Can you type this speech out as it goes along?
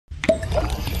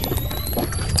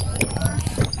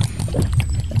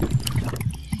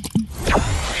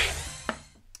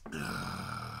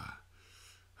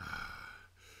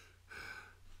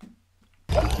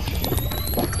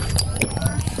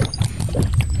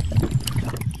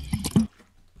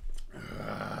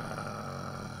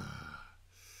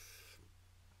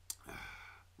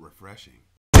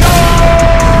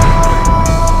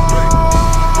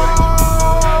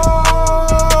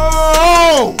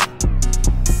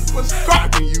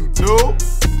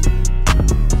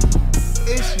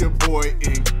boy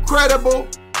Incredible,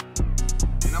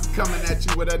 and I'm coming at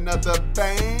you with another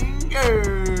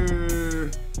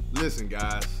banger. Listen,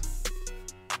 guys,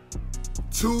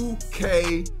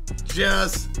 2K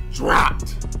just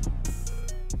dropped.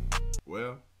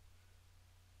 Well,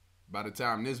 by the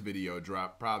time this video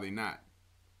dropped, probably not.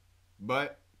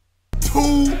 But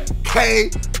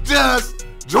 2K just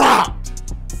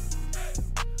dropped,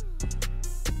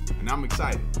 and I'm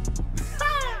excited.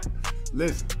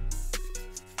 Listen,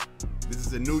 this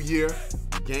is a new year.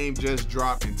 The game just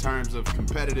dropped. In terms of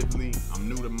competitively, I'm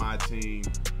new to my team.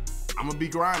 I'm gonna be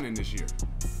grinding this year.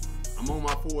 I'm on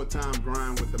my full-time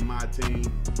grind with the My Team,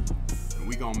 and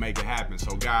we gonna make it happen.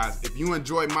 So guys, if you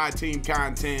enjoy My Team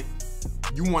content,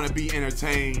 you wanna be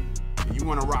entertained, and you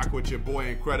wanna rock with your boy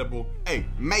Incredible, hey,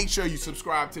 make sure you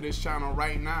subscribe to this channel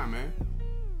right now, man.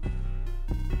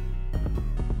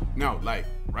 No, like,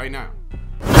 right now.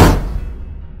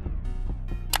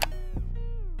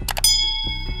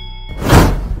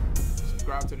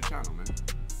 Subscribe to the channel, man.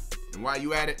 And while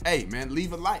you at it, hey, man,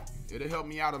 leave a like. It'll help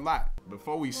me out a lot.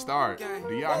 Before we start,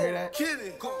 do y'all hear that?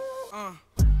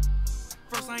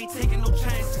 First, I ain't taking no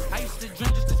chances. I used to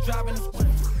drink just to drive in the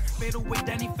fade away,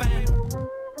 Danny fan.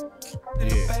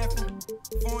 Yeah.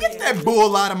 Get that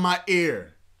bull out of my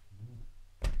ear.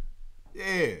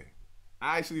 Yeah.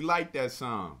 I actually like that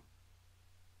song.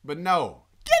 But no,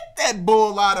 get that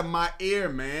bull out of my ear,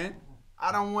 man.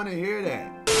 I don't want to hear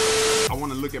that. I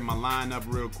want to look at my lineup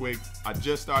real quick. I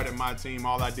just started my team.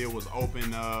 All I did was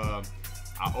open, I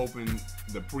opened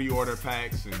the pre-order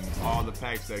packs and all the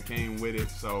packs that came with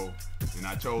it. So, and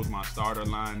I chose my starter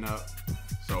lineup.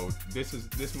 So this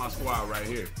is my squad right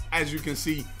here. As you can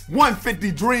see,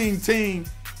 150 Dream Team.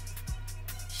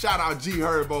 Shout out G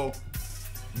Herbo,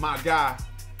 my guy.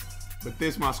 But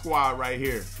this my squad right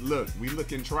here. Look, we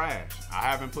looking trash. I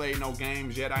haven't played no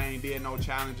games yet. I ain't did no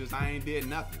challenges. I ain't did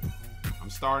nothing. I'm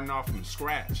starting off from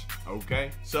scratch,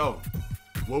 okay? So,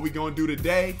 what we gonna do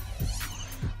today,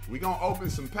 we gonna open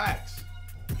some packs.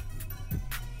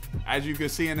 As you can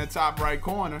see in the top right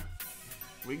corner,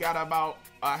 we got about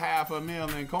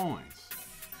 500,000 coins.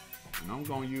 And I'm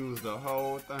gonna use the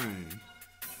whole thing.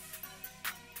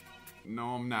 No,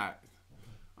 I'm not.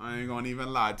 I ain't gonna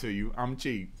even lie to you. I'm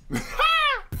cheap.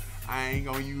 I ain't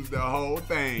gonna use the whole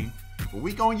thing. But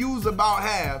we gonna use about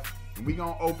half. And we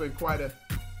gonna open quite a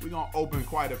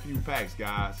few packs,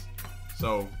 guys.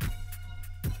 So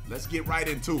let's get right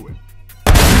into it.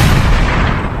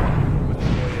 Let's go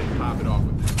ahead and pop it off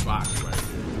with this box right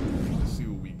here. Let's see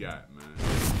what we got, man.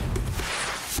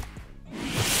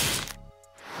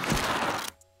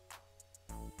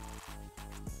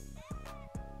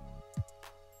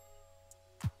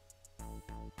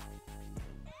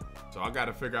 So I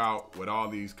gotta figure out what all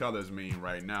these colors mean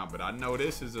right now, but I know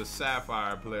this is a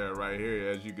Sapphire player right here.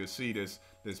 As you can see, this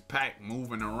pack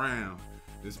moving around.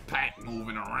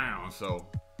 So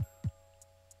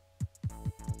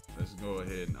let's go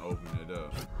ahead and open it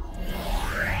up.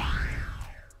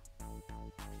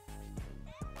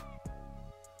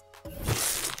 I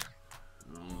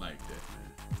don't like that,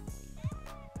 man.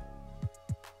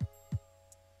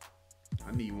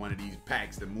 I need one of these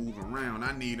packs to move around.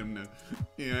 I need them to,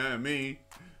 you know what I mean,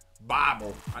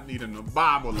 bobble. I need them to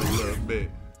bobble a little bit.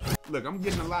 Look, I'm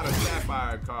getting a lot of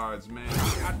Sapphire cards, man.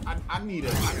 I need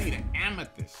an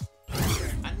amethyst.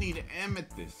 I need an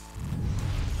amethyst.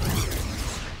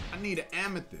 I need an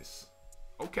amethyst.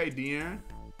 Okay, De'Aaron.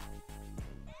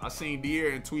 I seen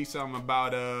De'Aaron tweet something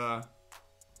about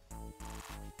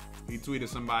he tweeted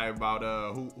somebody about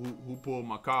who pulled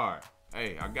my card.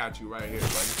 Hey, I got you right here,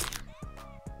 buddy.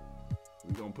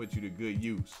 We're gonna put you to good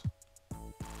use.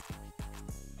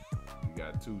 We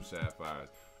got 2 Sapphires.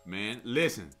 Man,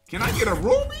 listen, can I get a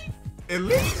ruby? At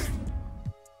least?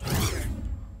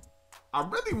 I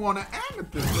really want an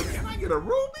amethyst, but can I get a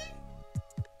ruby?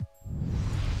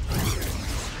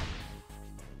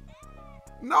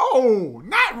 No,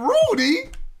 not Rudy.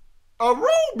 A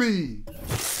ruby.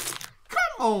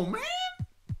 Come on, man.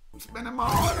 I'm spending my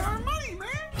hard-earned money, man.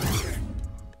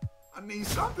 I need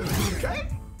something,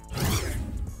 2K.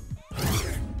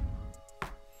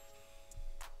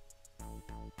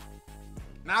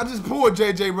 Now I just pulled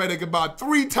JJ Redick about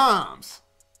 3 times.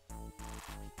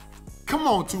 Come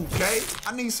on, 2K.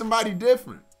 I need somebody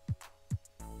different.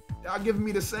 Y'all giving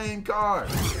me the same card.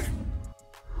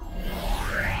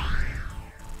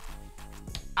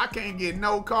 I can't get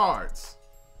no cards.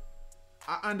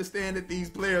 I understand that these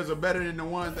players are better than the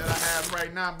ones that I have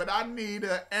right now, but I need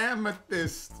an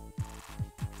amethyst.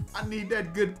 I need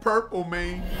that good purple,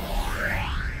 man.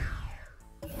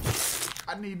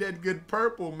 I need that good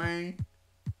purple, man.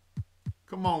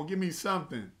 Come on, give me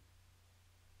something.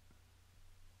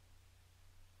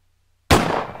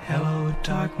 Hello,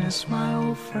 darkness, my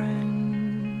old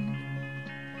friend.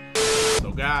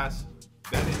 So guys,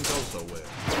 that didn't go so well.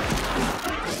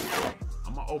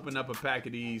 I'm gonna open up a pack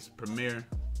of these Premier.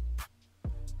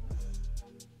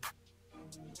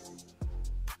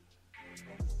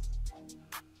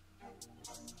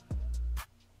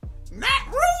 Not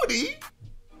Rudy.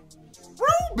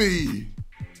 Ruby.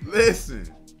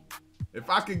 Listen, if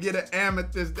I could get an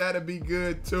amethyst, that'd be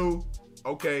good too.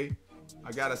 Okay,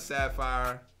 I got a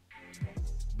sapphire.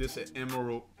 This an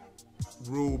emerald,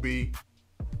 ruby,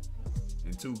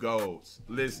 and 2 golds.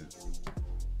 Listen,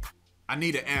 I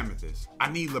need an amethyst.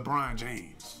 I need LeBron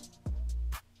James,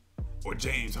 or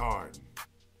James Harden,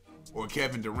 or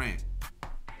Kevin Durant.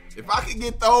 If I could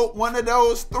get one of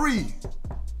those 3,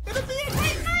 it'll be a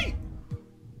great night.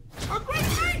 A great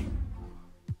night.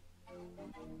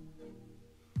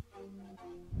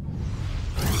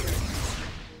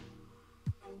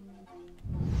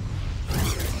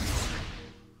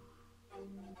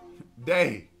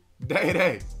 Day.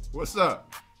 What's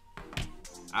up?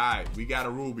 All right, we got a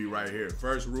ruby right here.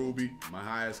 First ruby, my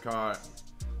highest card.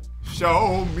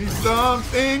 Show me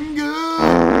something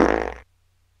good.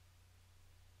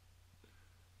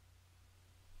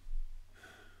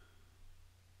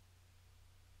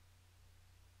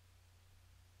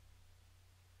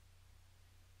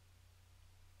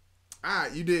 All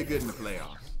right, you did good in the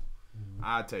playoffs.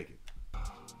 I'll take it.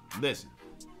 Listen,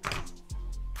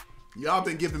 y'all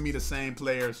been giving me the same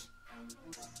players.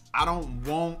 I don't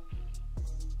want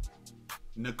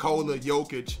Nikola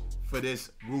Jokic for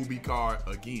this ruby card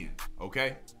again,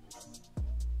 okay?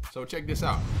 So check this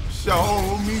out.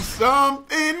 Show me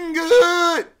something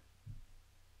good.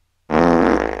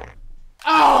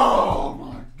 Oh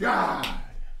my God.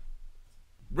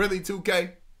 Really,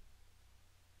 2K?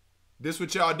 This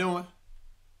what y'all doing?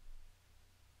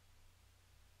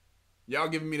 Y'all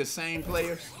giving me the same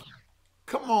players?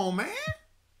 Come on, man.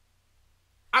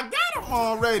 I got them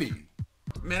already.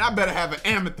 Man, I better have an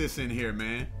amethyst in here,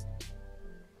 man.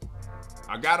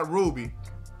 I got a ruby.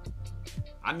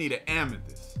 I need an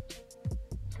amethyst.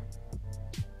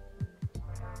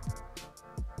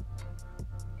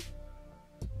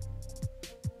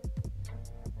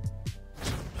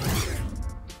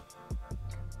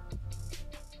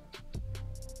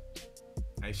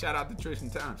 Hey, shout out to Tristan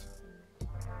Thompson.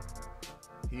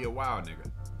 He a wild nigga.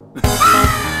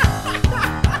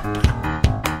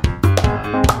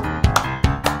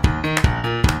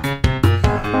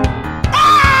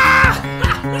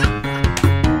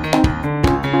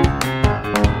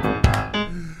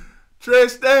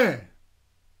 Tristan.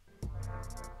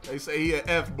 They say he an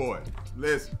F-boy.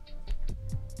 Listen.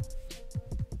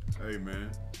 Hey,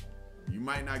 man. You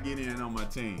might not get in on my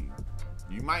team.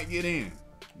 You might get in.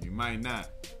 You might not.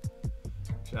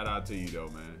 Shout out to you, though,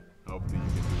 man. Hopefully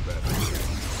you can do better.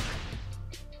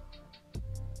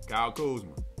 Kyle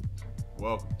Kuzma.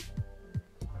 Welcome.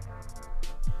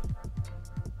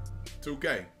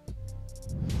 2K.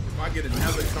 If I get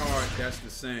another card, that's the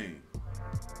same.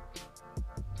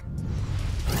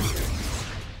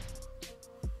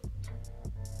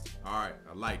 All right,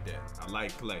 I like that. I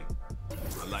like play.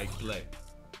 I like play.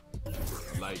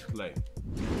 I like play.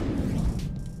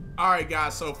 All right,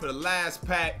 guys, so for the last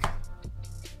pack,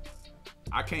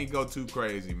 I can't go too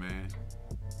crazy, man.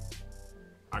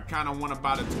 I kind of want to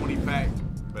buy the 20 pack,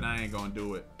 but I ain't gonna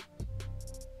do it.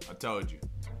 I told you.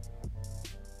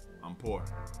 I'm poor.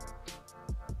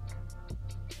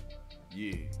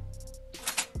 Yeah.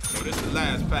 So this is the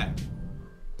last pack.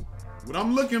 What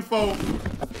I'm looking for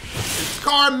is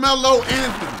Carmelo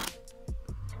Anthony.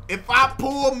 If I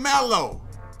pull Melo,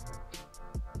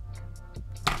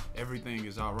 everything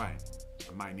is all right.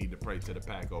 I might need to pray to the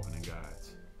pack opening,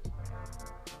 guys.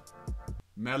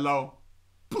 Melo,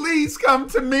 please come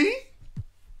to me.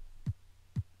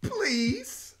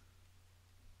 Please.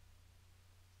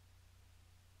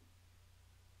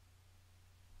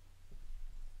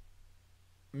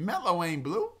 Melo ain't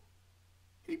blue.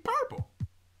 He purple.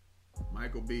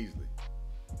 Michael Beasley.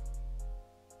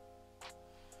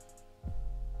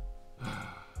 You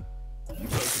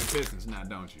go to the Pistons now,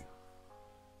 don't you?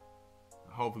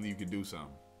 Hopefully you can do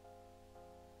something.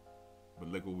 But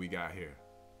look what we got here.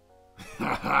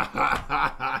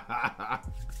 I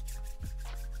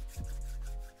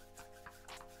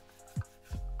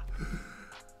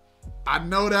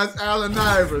know that's Allen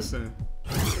Iverson.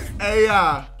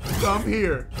 AI, come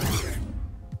here.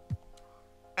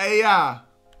 AI.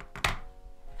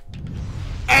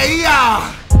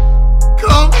 AI,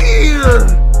 come here.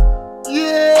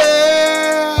 Yeah.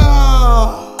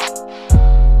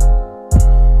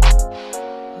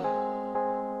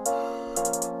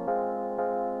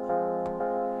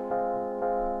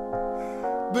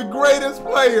 greatest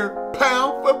player,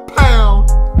 pound for pound,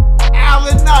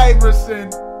 Allen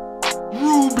Iverson,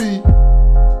 Ruby,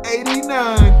 89.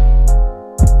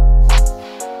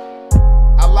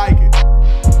 I like it.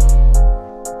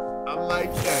 I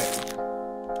like that.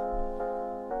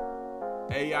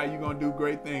 AI, you gonna do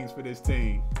great things for this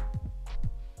team.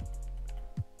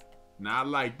 Now I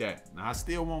like that. Now I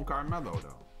still want Carmelo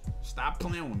though. Stop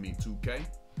playing with me, 2K.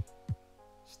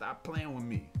 Stop playing with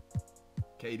me.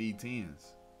 KD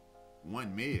 10s.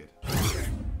 1 mid.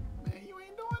 Man, you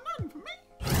ain't doing nothing for me.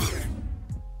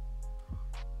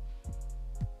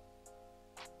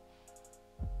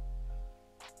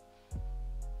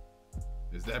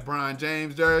 Is that Brian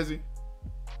James jersey?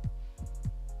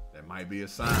 That might be a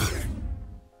sign.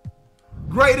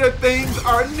 Greater things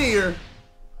are near.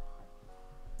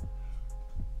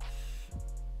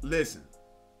 Listen,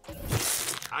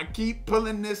 I keep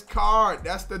pulling this card.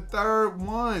 That's the 3rd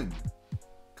one.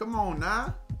 Come on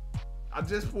now. I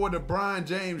just wore the Brian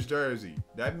James jersey.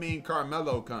 That mean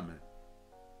Carmelo coming.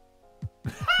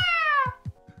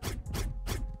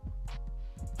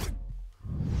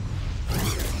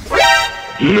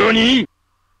 NANI?!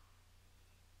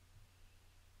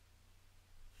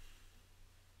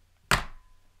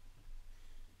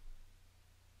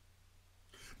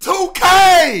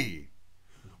 2K!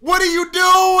 What are you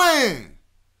doing?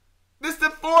 This the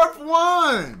 4th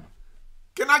one.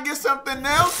 Can I get something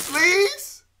else, please?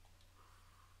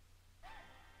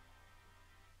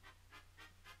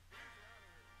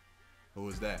 Who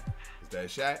is that? Is that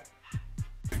Shaq?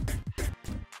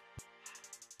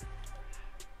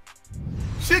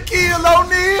 Shaquille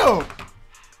O'Neal!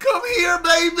 Come here,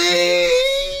 baby!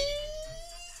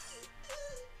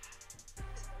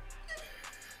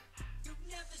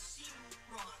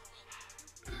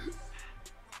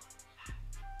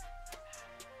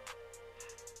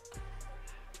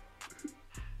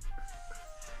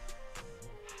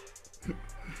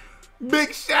 Big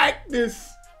Shaqness.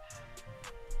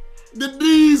 The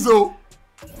Diesel.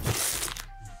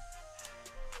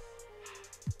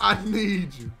 I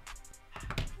need you.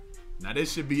 Now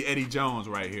this should be Eddie Jones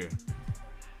right here.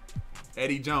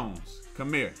 Eddie Jones,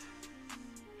 come here.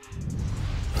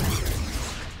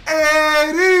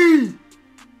 Eddie!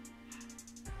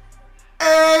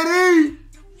 Eddie!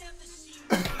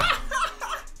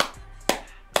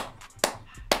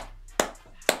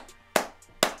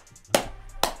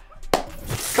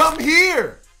 Come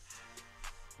here!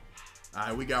 All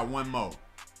right, we got one more.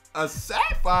 A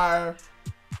sapphire?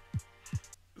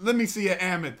 Let me see an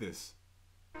amethyst.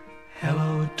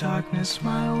 Hello, darkness,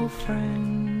 my old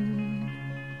friend.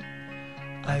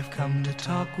 I've come to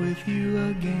talk with you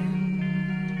again.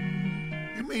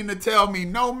 You mean to tell me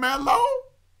no Melo?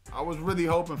 I was really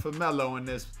hoping for Melo in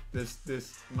this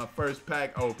my first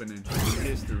pack opening in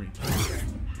history.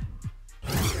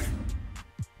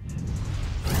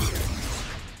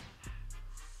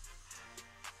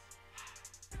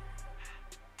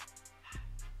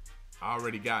 I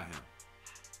already got him.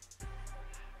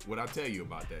 What'd I tell you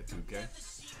about that, 2K?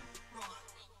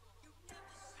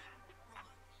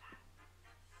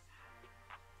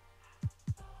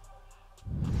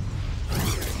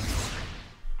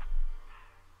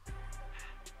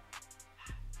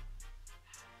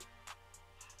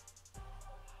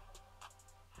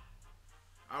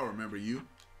 I remember you.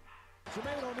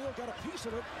 Jermaine O'Neal got a piece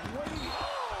of it.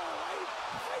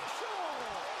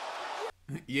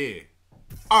 Yeah.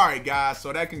 All right, guys.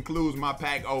 So that concludes my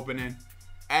pack opening.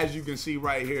 As you can see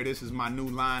right here, this is my new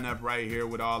lineup right here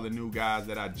with all the new guys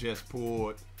that I just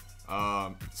pulled.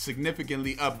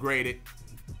 Significantly upgraded.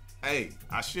 Hey,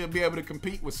 I should be able to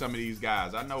compete with some of these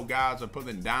guys. I know guys are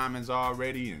pulling diamonds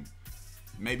already and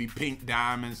maybe pink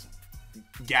diamonds,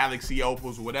 galaxy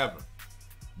opals, whatever.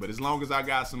 But as long as I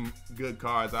got some good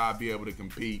cards, I'll be able to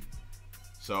compete.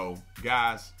 So,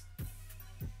 guys,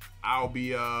 I'll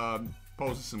be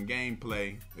posting some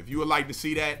gameplay. If you would like to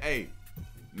see that, hey,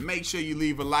 make sure you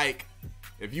leave a like.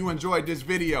 If you enjoyed this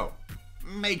video,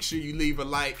 make sure you leave a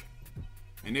like.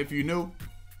 And if you're new,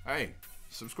 hey,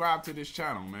 subscribe to this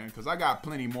channel, man, because I got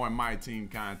plenty more My Team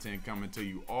content coming to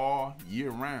you all year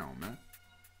round, man.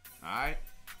 All right?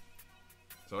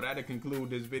 So that'll conclude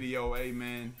this video, hey,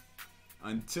 man.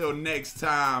 Until next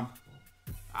time,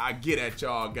 I get at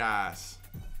y'all, guys.